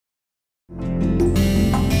Hello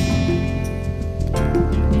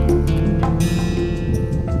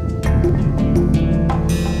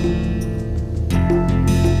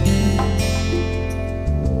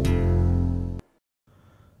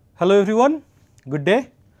everyone, good day.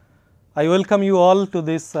 I welcome you all to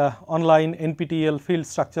this online NPTEL Field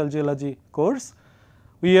Structural Geology course.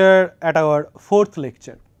 We are at our 4th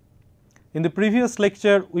lecture. In the previous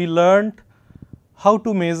lecture, we learned how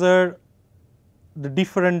to measure the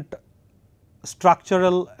different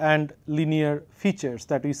structural and linear features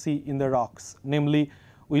that we see in the rocks. Namely,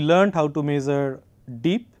 we learned how to measure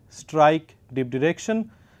dip, strike, dip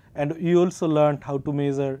direction, and we also learned how to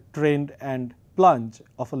measure trend and plunge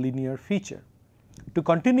of a linear feature. To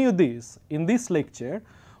continue this, in this lecture,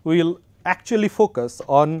 we will actually focus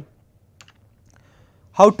on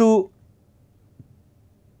how to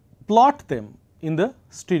plot them in the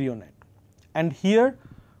stereo net. And here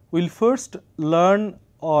we will first learn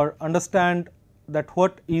or understand that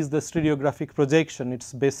what is the stereographic projection,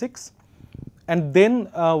 its basics, and then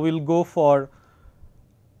we will go for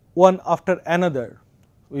one after another.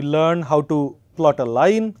 We learn how to plot a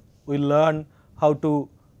line, we learn how to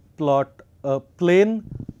plot a plane,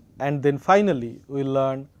 and then finally we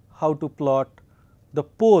learn how to plot the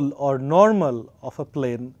pole or normal of a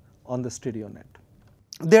plane on the stereo net.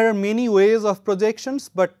 There are many ways of projections,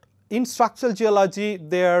 but in structural geology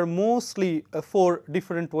there are mostly 4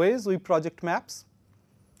 different ways we project maps.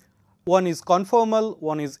 One is conformal,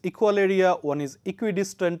 one is equal area, one is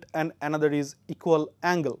equidistant, and another is equal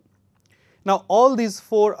angle. Now all these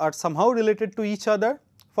 4 are somehow related to each other.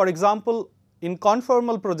 For example, in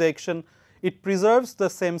conformal projection, it preserves the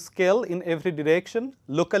same scale in every direction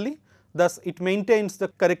locally, thus it maintains the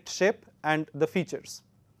correct shape and the features.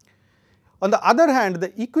 On the other hand,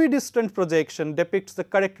 the equidistant projection depicts the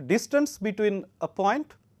correct distance between a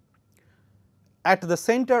point at the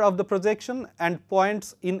center of the projection and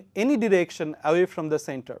points in any direction away from the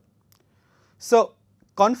center. So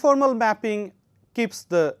conformal mapping keeps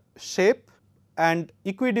the shape and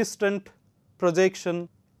equidistant projection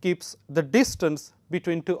keeps the distance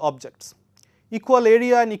between 2 objects. Equal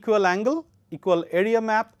area and equal angle, equal area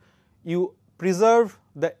map, you preserve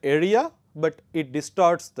the area, but it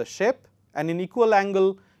distorts the shape, and in equal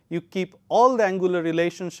angle you keep all the angular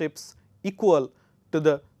relationships equal to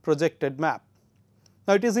the projected map.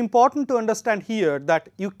 Now it is important to understand here that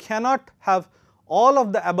you cannot have all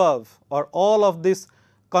of the above or all of this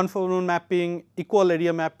conformal mapping, equal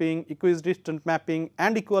area mapping, equidistant mapping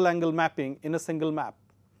and equal angle mapping in a single map,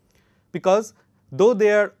 because though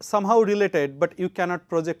they are somehow related, but you cannot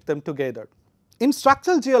project them together. In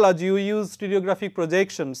structural geology, we use stereographic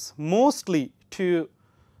projections mostly to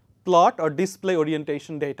plot or display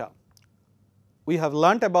orientation data. We have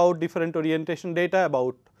learnt about different orientation data,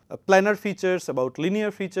 about planar features, about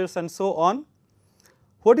linear features and so on.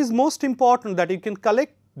 What is most important that you can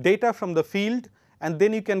collect data from the field and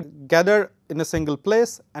then you can gather in a single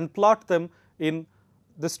place and plot them in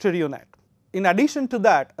the stereo net. In addition to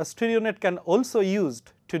that, a stereo net can also be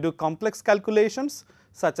used to do complex calculations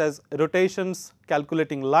such as rotations,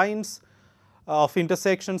 calculating lines of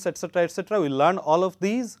intersections, etc., etc. We learn all of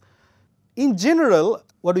these. In general,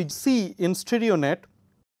 what we see in stereo net,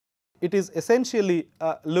 it is essentially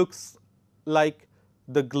looks like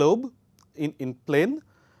the globe in plane,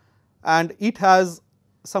 and it has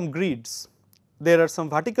some grids. There are some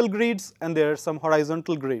vertical grids and there are some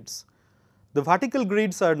horizontal grids. The vertical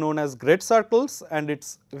grids are known as great circles, and it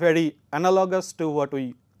is very analogous to what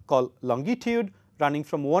we call longitude, running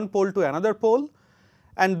from one pole to another pole.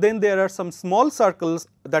 And then there are some small circles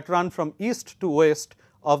that run from east to west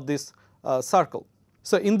of this circle.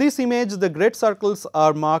 So in this image, the great circles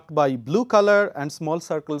are marked by blue color and small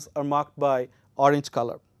circles are marked by orange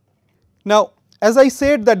color. Now as I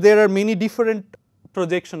said that there are many different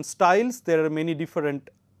projection styles, there are many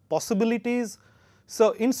different possibilities.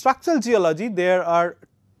 So in structural geology, there are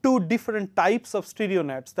 2 different types of stereo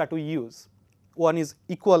nets that we use. One is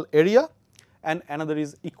equal area and another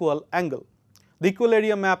is equal angle. The equal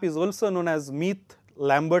area map is also known as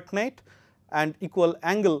Smith-Lambert net, and equal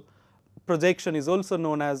angle projection is also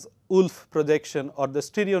known as Wolf projection, or the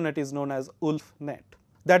stereo net is known as Wolf net.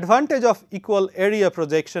 The advantage of equal area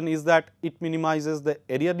projection is that it minimizes the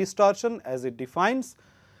area distortion as it defines.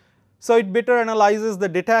 So it better analyzes the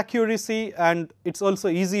data accuracy and it is also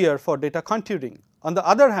easier for data contouring. On the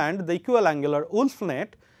other hand, the equal angular Wolf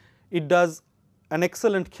net, it does an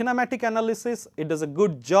excellent kinematic analysis, it does a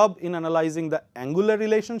good job in analyzing the angular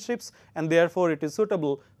relationships, and therefore it is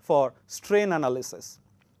suitable for strain analysis.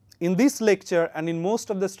 In this lecture and in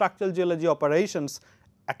most of the structural geology operations,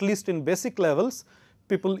 at least in basic levels,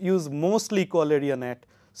 people use mostly equal area net.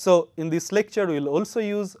 So, in this lecture we will also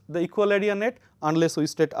use the equal area net unless we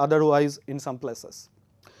state otherwise in some places.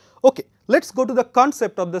 Okay, let us go to the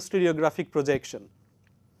concept of the stereographic projection.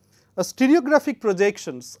 A stereographic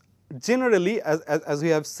projections generally, as we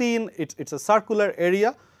have seen, it's a circular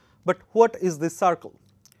area, but what is this circle?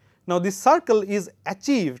 Now, this circle is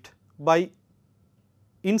achieved by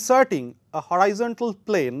inserting a horizontal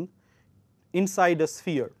plane inside a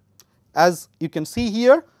sphere. As you can see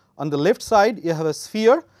here, on the left side you have a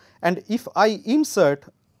sphere, and if I insert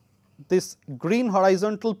this green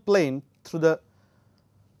horizontal plane through the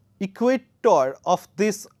equator of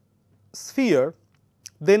this sphere,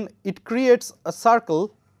 then it creates a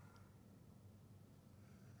circle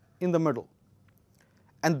in the middle,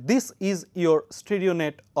 and this is your stereo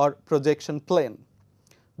net or projection plane.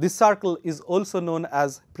 This circle is also known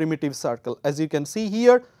as primitive circle. As you can see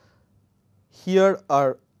here,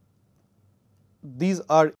 these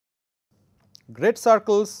are great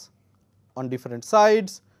circles on different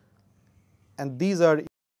sides, and these are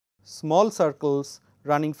small circles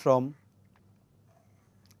running from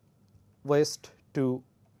west to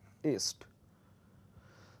east.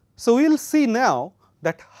 So, we will see now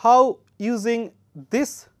that how using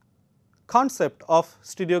this concept of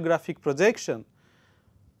stereographic projection,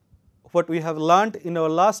 what we have learned in our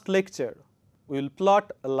last lecture, we will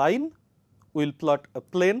plot a line, we will plot a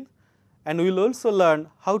plane, and we will also learn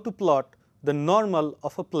how to plot the normal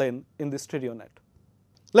of a plane in the stereo net.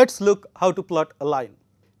 Let us look how to plot a line.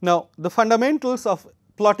 Now, the fundamentals of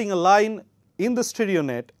plotting a line in the stereo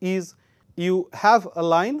net is you have a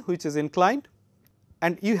line which is inclined,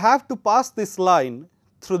 and you have to pass this line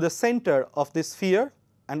through the center of this sphere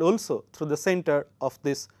and also through the center of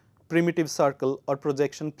this primitive circle or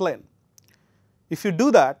projection plane. If you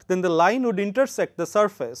do that, then the line would intersect the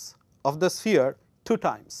surface of the sphere 2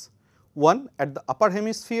 times, one at the upper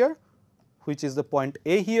hemisphere, which is the point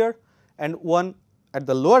A here, and one at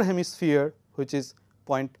the lower hemisphere, which is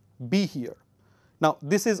point B here. Now,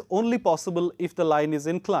 this is only possible if the line is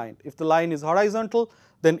inclined. If the line is horizontal,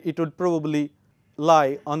 then it would probably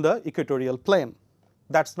lie on the equatorial plane.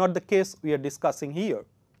 That is not the case we are discussing here.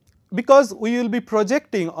 Because we will be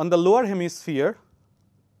projecting on the lower hemisphere,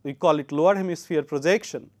 we call it lower hemisphere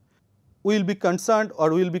projection, we will be concerned,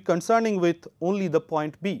 or we will be concerning with only the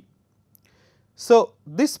point B. So,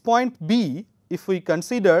 this point B, if we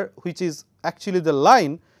consider, which is actually the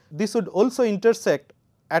line, this would also intersect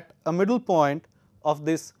at a middle point of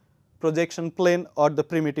this projection plane or the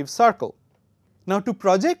primitive circle. Now, to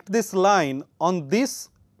project this line on this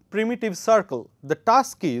primitive circle, the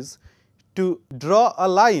task is to draw a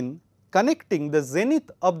line connecting the zenith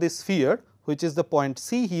of this sphere, which is the point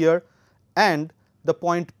C here, and the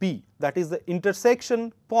point B, that is the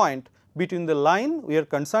intersection point between the line we are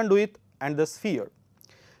concerned with and the sphere.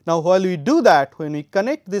 Now, while we do that, when we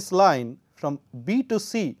connect this line from B to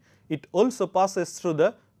C, it also passes through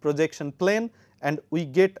the projection plane, and we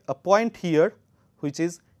get a point here which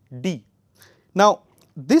is D. Now,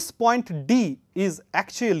 this point D is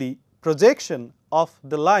actually projection of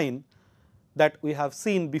the line that we have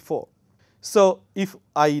seen before. So, if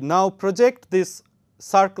I now project this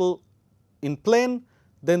circle in plane,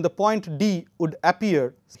 then the point D would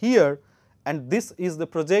appear here, and this is the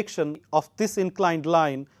projection of this inclined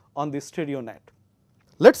line on the stereo net.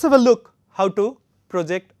 Let us have a look how to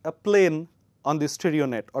project a plane on the stereo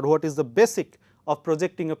net, or what is the basic of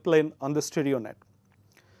projecting a plane on the stereo net.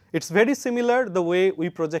 It is very similar the way we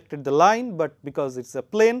projected the line, but because it is a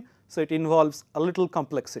plane, so it involves a little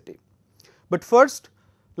complexity. But first,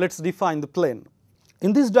 let us define the plane.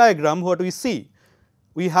 In this diagram, what we see?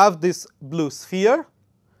 We have this blue sphere,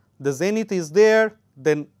 the zenith is there,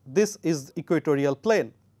 then this is the equatorial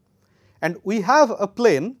plane. And we have a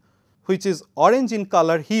plane which is orange in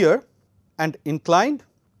color here and inclined,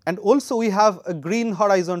 and also we have a green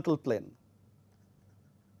horizontal plane.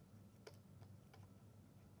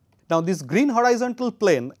 Now, this green horizontal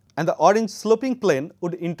plane and the orange sloping plane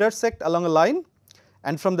would intersect along a line,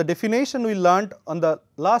 and from the definition we learned on the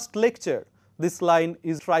last lecture, this line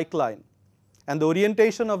is strike line, and the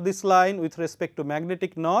orientation of this line with respect to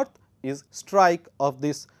magnetic north is strike of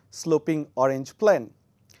this sloping orange plane.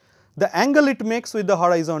 The angle it makes with the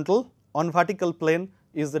horizontal on vertical plane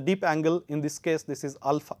is the dip angle, in this case this is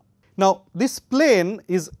alpha. Now, this plane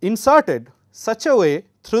is inserted such a way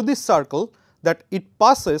through this circle that it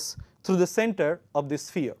passes through the center of this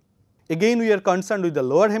sphere. Again, we are concerned with the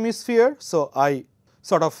lower hemisphere, so I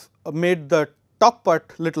sort of made the top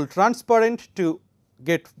part little transparent to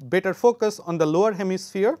get better focus on the lower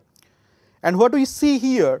hemisphere. And what we see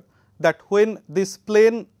here, that when this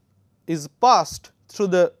plane is passed through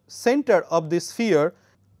the center of this sphere,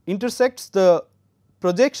 intersects the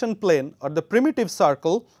projection plane or the primitive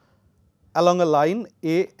circle along a line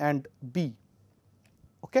A and B.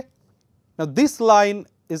 Okay? Now, this line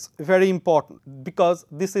is very important because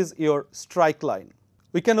this is your strike line.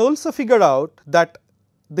 We can also figure out that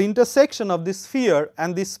the intersection of this sphere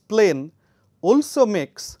and this plane also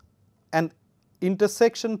makes an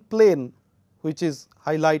intersection plane, which is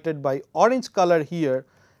highlighted by orange color here,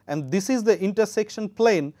 and this is the intersection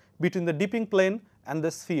plane between the dipping plane and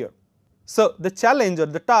the sphere. So, the challenge or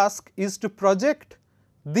the task is to project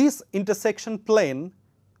this intersection plane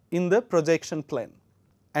in the projection plane,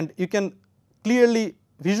 and you can clearly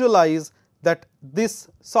visualize that this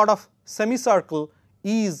sort of semicircle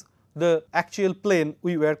is the actual plane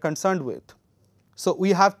we were concerned with. So,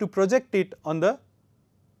 we have to project it on the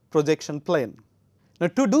projection plane. Now,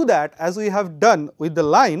 to do that, as we have done with the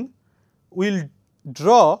line, we will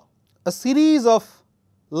draw a series of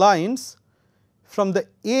lines from the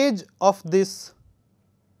edge of this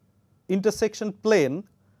intersection plane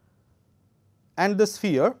and the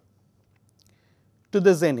sphere to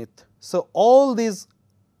the zenith. So, all these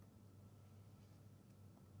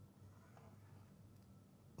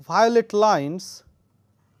violet lines,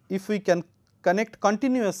 if we can connect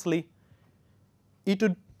continuously, it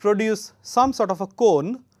would produce some sort of a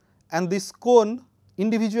cone, and this cone,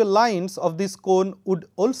 individual lines of this cone would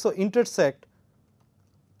also intersect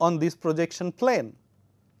on this projection plane.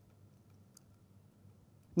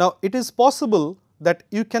 Now, it is possible that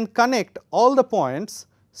you can connect all the points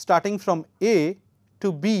starting from A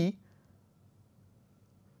to B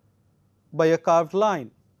by a curved line.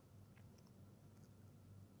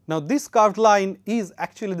 Now, this curved line is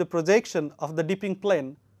actually the projection of the dipping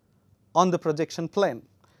plane on the projection plane.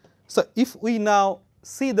 So, if we now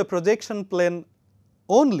see the projection plane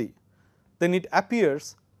only, then it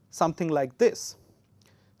appears something like this.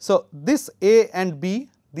 So, this A and B,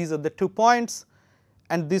 these are the 2 points,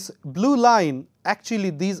 and this blue line, actually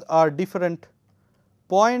these are different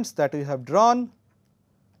points that we have drawn,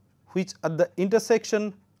 which are the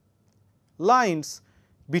intersection lines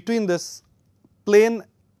between this plane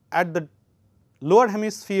at the lower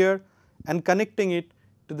hemisphere and connecting it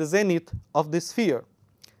to the zenith of this sphere.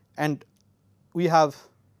 And we have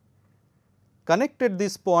connected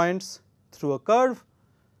these points through a curve,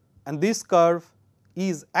 and this curve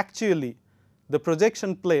is actually the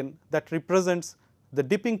projection plane that represents the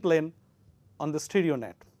dipping plane on the stereo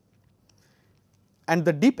net. And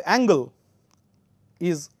the dip angle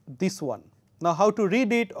is this one. Now, how to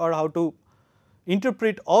read it or how to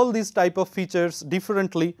interpret all these type of features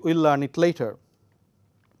differently, we will learn it later.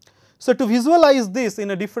 So, to visualize this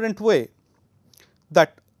in a different way,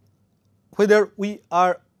 that whether we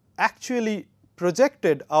are actually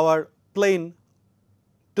projected our plane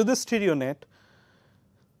to the stereo net,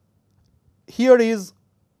 here is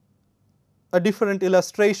a different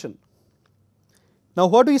illustration. Now,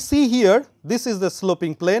 what we see here, this is the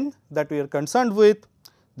sloping plane that we are concerned with.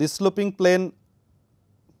 This sloping plane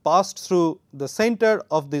passed through the center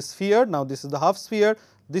of this sphere. Now, this is the half sphere,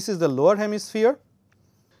 this is the lower hemisphere.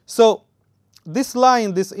 So, this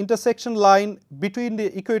line, this intersection line between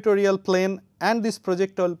the equatorial plane and this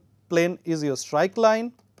projectile plane is your strike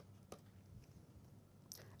line,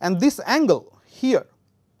 and this angle here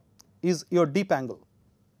is your dip angle.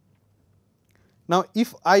 Now,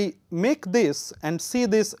 if I make this and see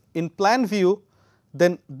this in plan view,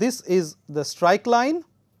 then this is the strike line,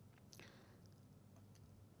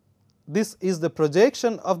 this is the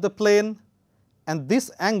projection of the plane, and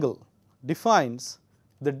this angle defines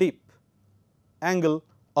the dip angle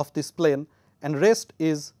of this plane, and rest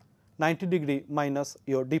is 90 degree minus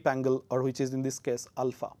your dip angle, or which is in this case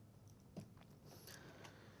alpha.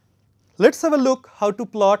 Let us have a look how to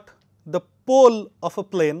plot the pole of a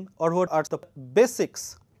plane, or what are the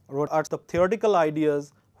basics or what are the theoretical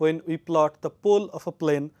ideas when we plot the pole of a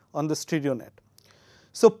plane on the stereo net.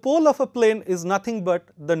 So, pole of a plane is nothing but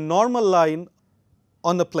the normal line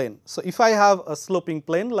on the plane. So, if I have a sloping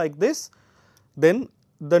plane like this, then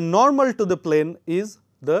the normal to the plane is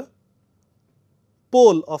the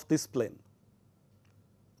pole of this plane.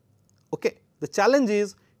 Okay. The challenge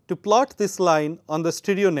is to plot this line on the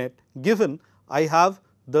stereo net, given I have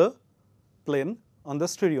the plane on the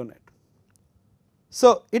stereo net.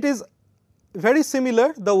 So, it is very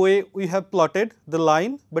similar the way we have plotted the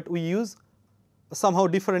line, but we use somehow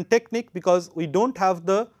different technique, because we do not have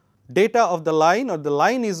the data of the line, or the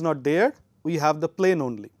line is not there, we have the plane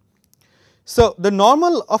only. So, the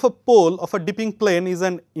normal of a pole of a dipping plane is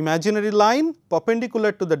an imaginary line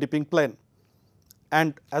perpendicular to the dipping plane,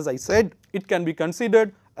 and as I said, it can be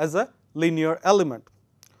considered as a linear element.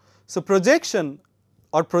 So, projection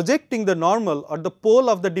or projecting the normal or the pole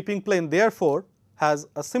of the dipping plane therefore has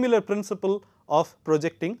a similar principle of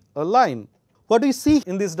projecting a line. What we see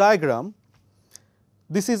in this diagram,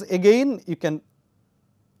 this is again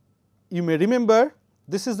you may remember,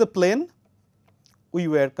 this is the plane we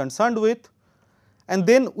were concerned with, and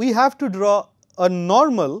then we have to draw a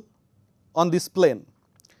normal on this plane.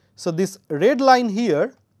 So, this red line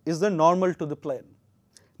here is the normal to the plane.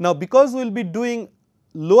 Now, because we will be doing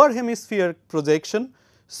lower hemisphere projection,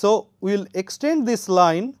 so we will extend this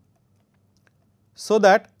line so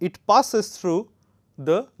that it passes through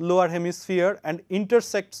the lower hemisphere and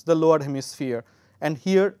intersects the lower hemisphere, and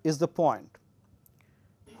here is the point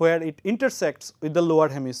where it intersects with the lower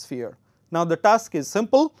hemisphere. Now, the task is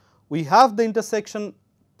simple. We have the intersection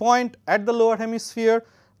point at the lower hemisphere,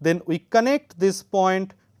 then we connect this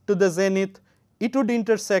point to the zenith. It would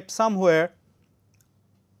intersect somewhere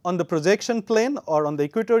on the projection plane or on the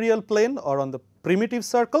equatorial plane or on the primitive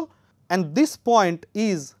circle, and this point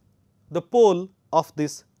is the pole of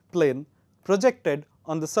this plane projected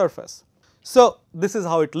on the surface. So, this is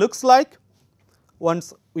how it looks like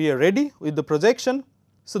once we are ready with the projection.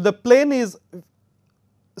 So, the plane is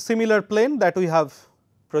similar plane that we have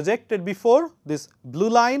projected before, this blue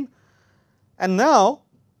line, and now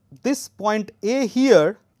this point A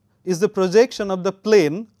here is the projection of the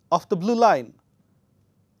plane of the blue line,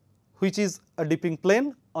 which is a dipping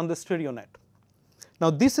plane on the stereo net. Now,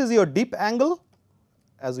 this is your dip angle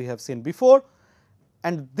as we have seen before,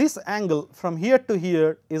 and this angle from here to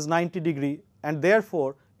here is 90 degree, and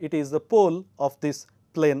therefore, it is the pole of this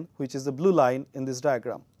plane, which is the blue line in this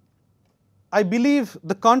diagram. I believe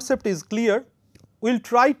the concept is clear. We will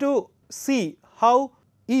try to see how,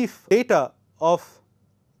 if data of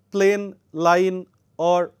plane, line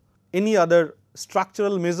or any other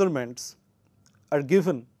structural measurements are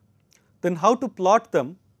given, then how to plot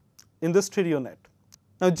them in the stereo net.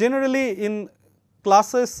 Now, generally in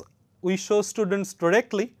classes we show students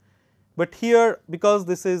directly, but here because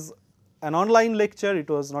this is an online lecture, it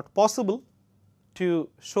was not possible to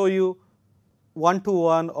show you one to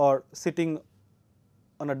one or sitting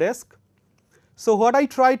on a desk. So, what I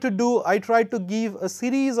try to do, I try to give a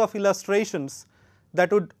series of illustrations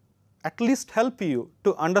that would at least help you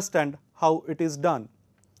to understand how it is done.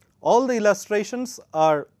 All the illustrations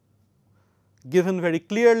are given very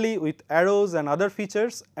clearly with arrows and other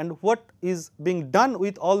features, and what is being done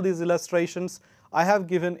with all these illustrations, I have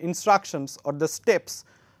given instructions or the steps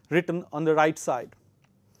written on the right side.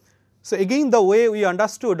 So, again the way we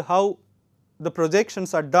understood how the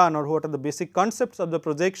projections are done or what are the basic concepts of the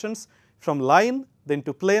projections from line, then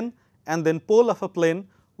to plane and then pole of a plane,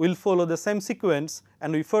 we will follow the same sequence,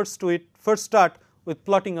 and we first start with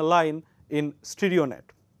plotting a line in stereo net.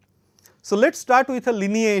 So, let us start with a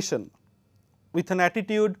lineation with an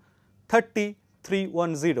attitude 30,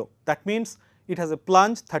 310. That means, it has a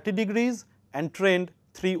plunge 30 degrees and trend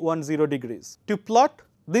 310 degrees. To plot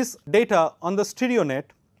this data on the stereo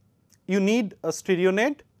net, you need a stereo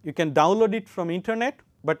net. You can download it from internet,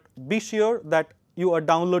 but be sure that you are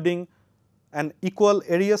downloading an equal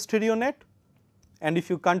area stereo net, and if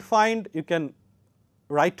you can't find, you can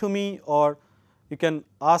write to me or you can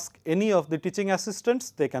ask any of the teaching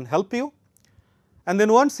assistants, they can help you. And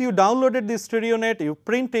then once you downloaded this stereo net, you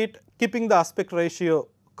print it keeping the aspect ratio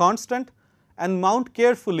constant and mount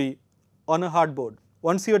carefully on a hardboard.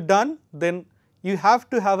 Once you are done, then you have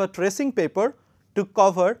to have a tracing paper to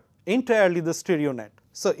cover entirely the stereo net.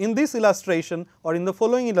 So, in this illustration or in the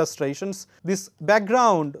following illustrations, this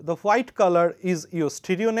background, the white color is your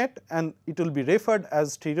stereo net and it will be referred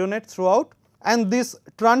as stereo net throughout, and this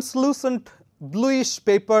translucent bluish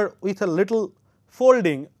paper with a little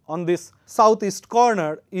folding on this southeast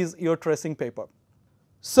corner is your tracing paper.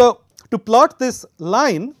 So, to plot this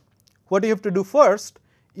line, what you have to do first,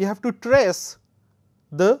 you have to trace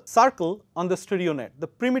the circle on the stereo net, the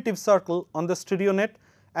primitive circle on the stereo net,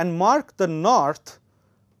 and mark the north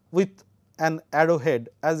with an arrowhead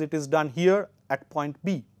as it is done here at point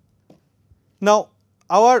B. Now,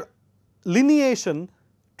 our lineation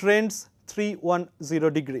trends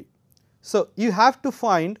 310 degree. So, you have to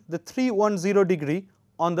find the 310 degree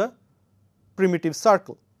on the primitive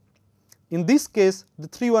circle. In this case, the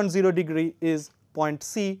 310 degree is point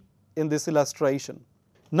C in this illustration.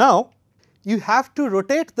 Now, you have to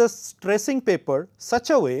rotate the tracing paper such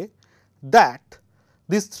a way that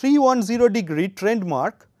this 310 degree trend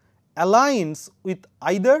mark aligns with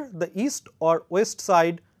either the east or west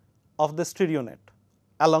side of the stereo net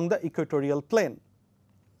along the equatorial plane.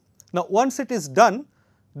 Now, once it is done,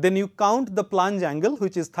 then you count the plunge angle,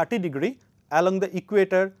 which is 30 degree along the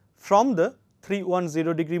equator from the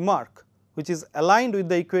 310 degree mark, which is aligned with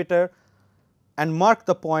the equator, and mark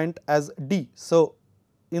the point as D. So,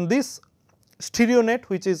 in this stereo net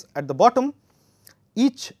which is at the bottom.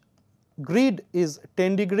 Each grid is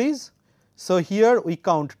 10 degrees. So, here we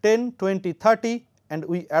count 10, 20, 30 and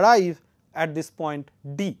we arrive at this point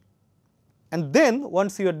D. And then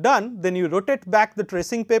once you are done, then you rotate back the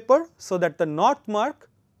tracing paper, so that the north mark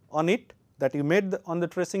on it that you made on the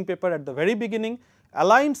tracing paper at the very beginning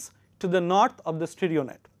aligns to the north of the stereo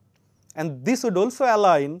net. And this would also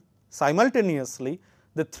align simultaneously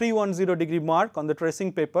the 310 degree mark on the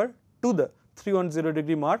tracing paper to the 310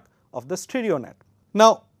 degree mark of the stereo net.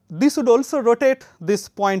 Now, this would also rotate this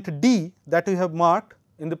point D that we have marked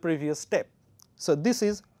in the previous step. So, this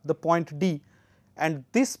is the point D, and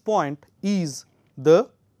this point is the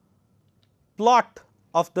plot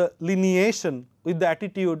of the lineation with the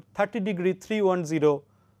attitude 30 degree 310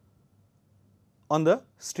 on the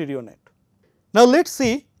stereo net. Now, let us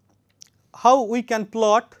see how we can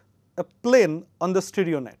plot a plane on the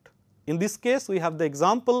stereo net. In this case, we have the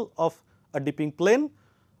example of a dipping plane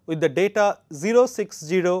with the data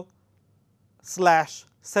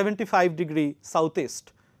 060/75 degree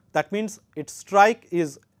southeast. That means its strike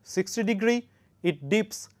is 60 degree, it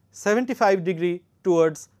dips 75 degree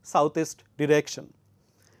towards southeast direction.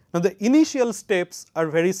 Now, the initial steps are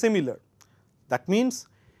very similar. That means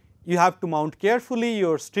you have to mount carefully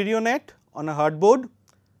your stereo net on a hardboard,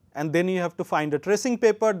 and then you have to find a tracing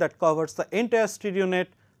paper that covers the entire stereo net,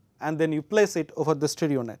 and then you place it over the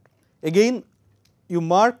stereo net. Again, you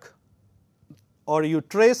mark or you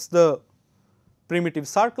trace the primitive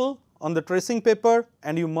circle on the tracing paper,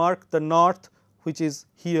 and you mark the north, which is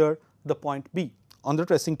here the point B on the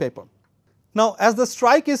tracing paper. Now, as the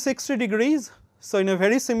strike is 60 degrees, so in a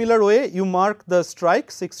very similar way you mark the strike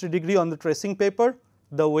 60 degree on the tracing paper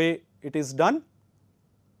the way it is done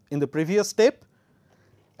in the previous step,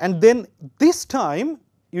 and then this time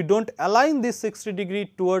you do not align this 60 degree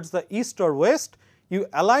towards the east or west, you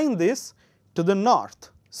align this to the north.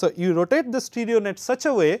 So, you rotate the stereo net such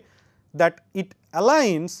a way that it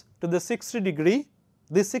aligns to the 60 degree,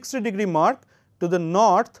 this 60 degree mark to the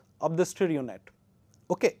north of the stereo net.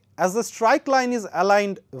 Okay. As the strike line is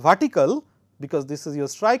aligned vertical, because this is your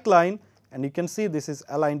strike line and you can see this is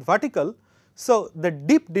aligned vertical. So, the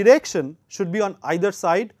dip direction should be on either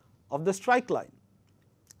side of the strike line.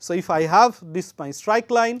 So, if I have this my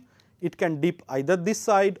strike line, it can dip either this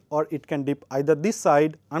side or it can dip either this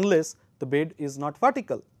side unless the bed is not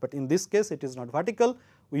vertical, but in this case it is not vertical.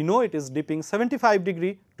 We know it is dipping 75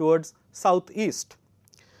 degree towards southeast.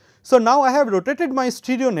 So, now I have rotated my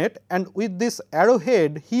stereo net, and with this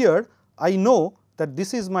arrowhead here I know that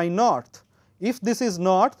this is my north. If this is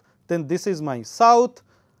north, then this is my south,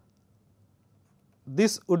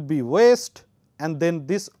 this would be west, and then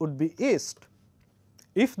this would be east.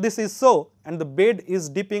 If this is so and the bed is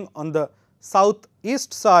dipping on the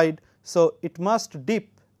southeast side, so it must dip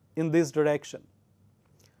in this direction.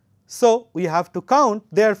 So, we have to count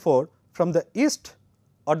therefore from the east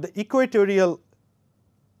or the equatorial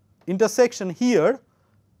intersection here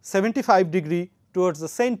 75 degree towards the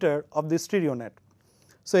center of the stereo net.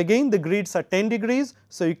 So, again the grids are 10 degrees.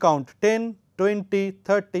 So, you count 10, 20,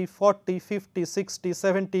 30, 40, 50, 60,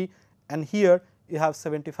 70, and here you have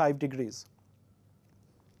 75 degrees.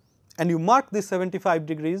 And you mark this 75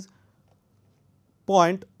 degrees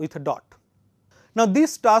point with a dot. Now,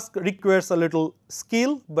 this task requires a little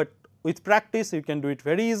skill, but with practice you can do it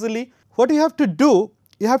very easily. What you have to do,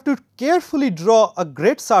 you have to carefully draw a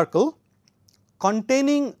great circle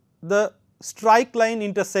containing the strike line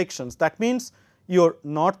intersections. That means, your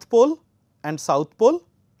north pole and south pole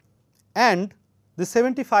and the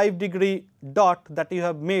 75 degree dot that you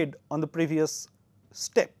have made on the previous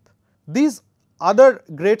step. These other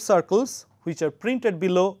great circles which are printed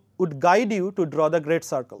below would guide you to draw the great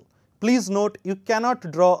circle. Please note, you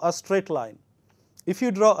cannot draw a straight line. If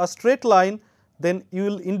you draw a straight line, then you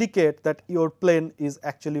will indicate that your plane is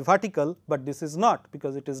actually vertical, but this is not,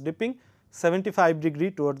 because it is dipping 75 degree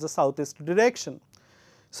towards the southeast direction.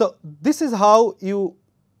 So, this is how you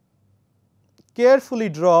carefully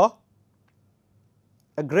draw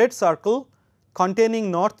a great circle containing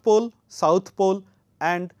north pole, south pole,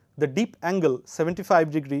 and the dip angle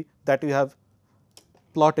 75 degree that you have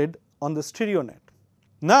plotted on the stereo net.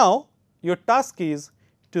 Now, your task is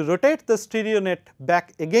to rotate the stereo net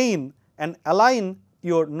back again and align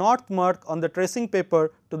your north mark on the tracing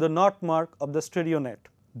paper to the north mark of the stereo net.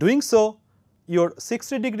 Doing so, your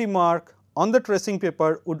 60 degree mark on the tracing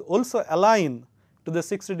paper would also align to the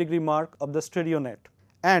 60 degree mark of the stereo net,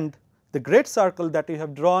 and the great circle that you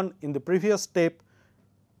have drawn in the previous step,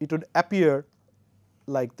 it would appear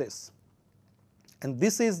like this. And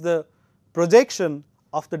this is the projection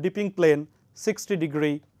of the dipping plane 60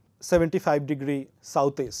 degree 75 degree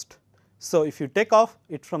southeast. So, if you take off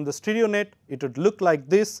it from the stereo net, it would look like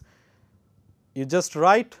this. You just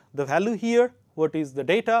write the value here, what is the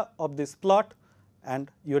data of this plot,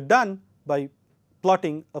 and you are done by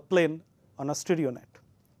plotting a plane on a stereo net.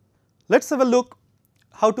 Let us have a look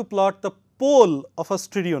how to plot the pole of a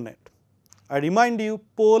stereo net. I remind you,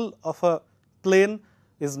 pole of a plane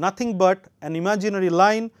is nothing but an imaginary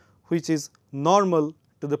line which is normal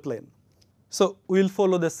to the plane. So, we will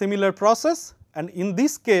follow the similar process, and in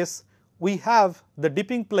this case we have the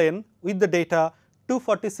dipping plane with the data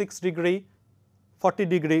 246 degree 40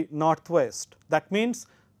 degree northwest. That means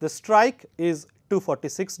the strike is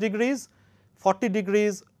 246 degrees, 40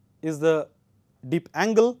 degrees is the dip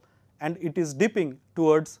angle, and it is dipping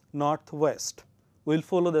towards northwest. We will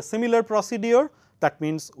follow the similar procedure. That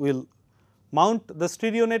means we will mount the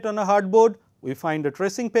stereo net on a hardboard, we find a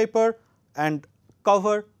tracing paper and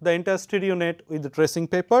cover the entire stereo net with the tracing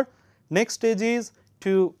paper. Next stage is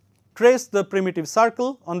to trace the primitive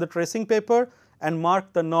circle on the tracing paper and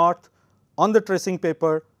mark the north on the tracing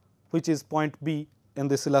paper, which is point B in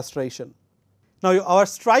this illustration. Now, our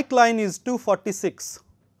strike line is 246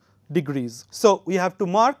 degrees. So, we have to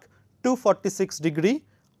mark 246 degree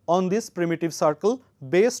on this primitive circle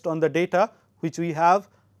based on the data which we have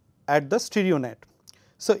at the stereo net.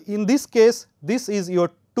 So, in this case, this is your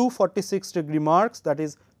 246 degree marks, that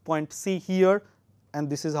is point C here, and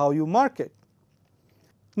this is how you mark it.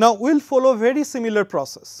 Now, we will follow very similar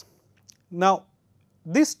process. Now,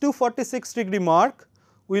 this 246 degree mark,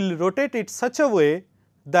 we will rotate it such a way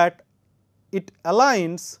that it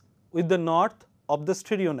aligns with the north of the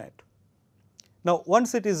stereo net. Now,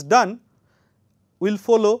 once it is done, we will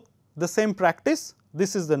follow the same practice.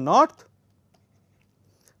 This is the north.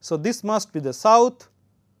 So, this must be the south,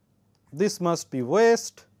 this must be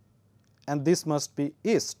west, and this must be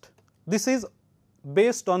east. This is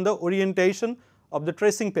based on the orientation of the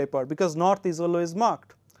tracing paper, because north is always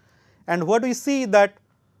marked. And what we see that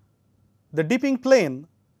the dipping plane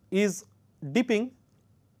is dipping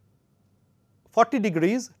 40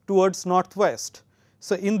 degrees towards northwest.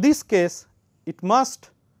 So, in this case it must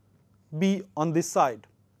be on this side.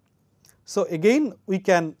 So, again we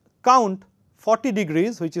can count 40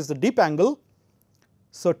 degrees, which is the dip angle.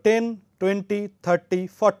 So, 10, 20, 30,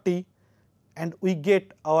 40, and we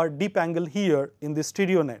get our dip angle here in the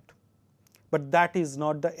stereo net. But that is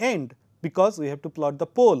not the end, because we have to plot the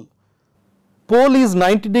pole. Pole is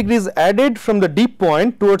 90 degrees added from the dip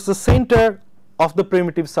point towards the center of the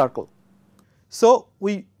primitive circle. So,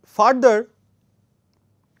 we further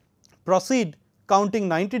proceed counting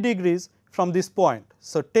 90 degrees from this point.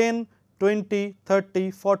 So, 10, 20,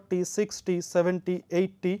 30, 40, 60, 70,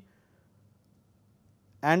 80,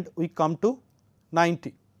 and we come to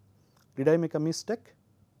 90. Did I make a mistake?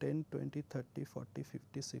 10, 20, 30, 40,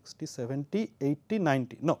 50, 60, 70, 80,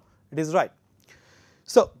 90. No, it is right.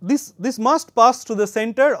 So, this must pass to the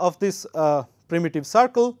center of this primitive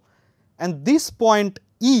circle, and this point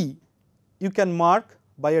E you can mark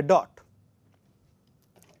by a dot.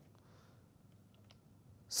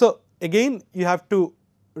 So, again you have to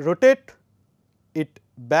rotate it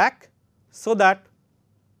back, so that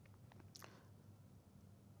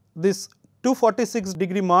this 246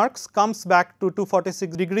 degree marks comes back to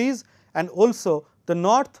 246 degrees, and also the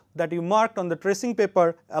north that you marked on the tracing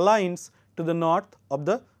paper aligns to the north of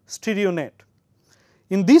the stereo net.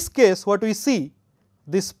 In this case, what we see,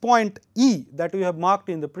 this point E that we have marked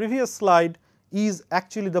in the previous slide is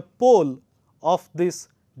actually the pole of this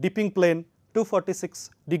dipping plane 246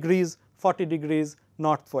 degrees 40 degrees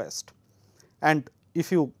northwest. And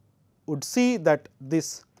if you would see that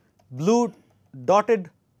this blue dotted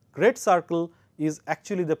great circle is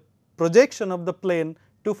actually the projection of the plane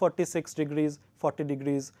 246 degrees 40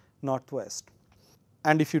 degrees northwest.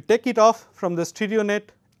 And if you take it off from the stereo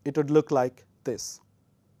net, it would look like this.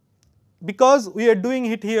 Because we are doing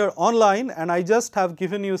it here online, and I just have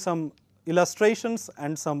given you some illustrations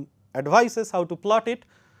and some advices how to plot it,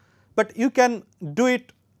 but you can do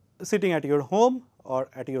it sitting at your home or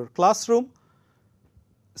at your classroom.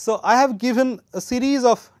 So, I have given a series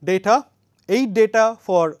of data, 8 data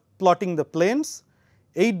for plotting the planes,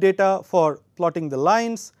 8 data for plotting the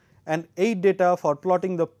lines, and 8 data for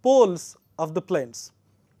plotting the poles of the planes.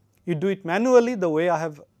 You do it manually the way I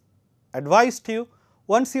have advised you.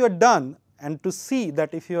 Once you are done, and to see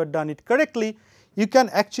that if you have done it correctly, you can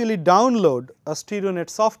actually download a StereoNet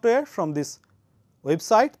software from this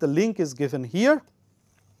website. The link is given here,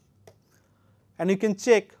 and you can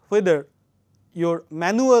check whether your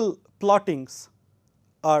manual plottings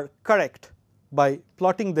are correct by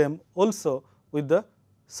plotting them also with the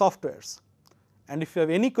softwares. And if you have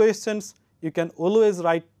any questions, you can always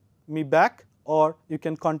write me back, or you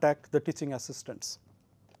can contact the teaching assistants.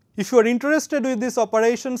 If you are interested with these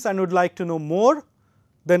operations and would like to know more,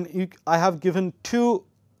 then I have given 2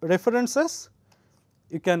 references.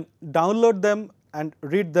 You can download them and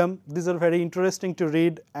read them. These are very interesting to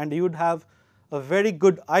read, and you would have a very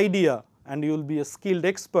good idea and you will be a skilled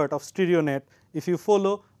expert of StereoNet if you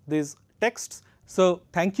follow these texts. So,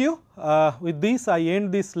 thank you. With this I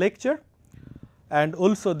end this lecture, and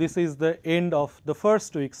also this is the end of the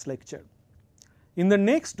first week's lecture. In the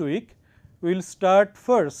next week, we will start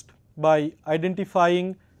first by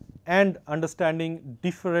identifying and understanding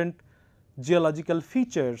different geological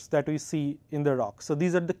features that we see in the rock. So,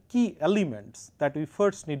 these are the key elements that we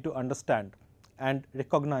first need to understand and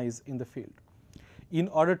recognize in the field. In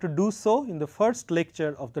order to do so, in the first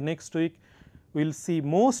lecture of the next week, we will see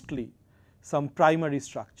mostly some primary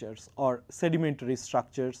structures or sedimentary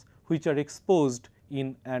structures which are exposed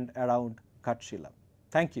in and around Ghatshila.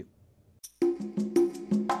 Thank you.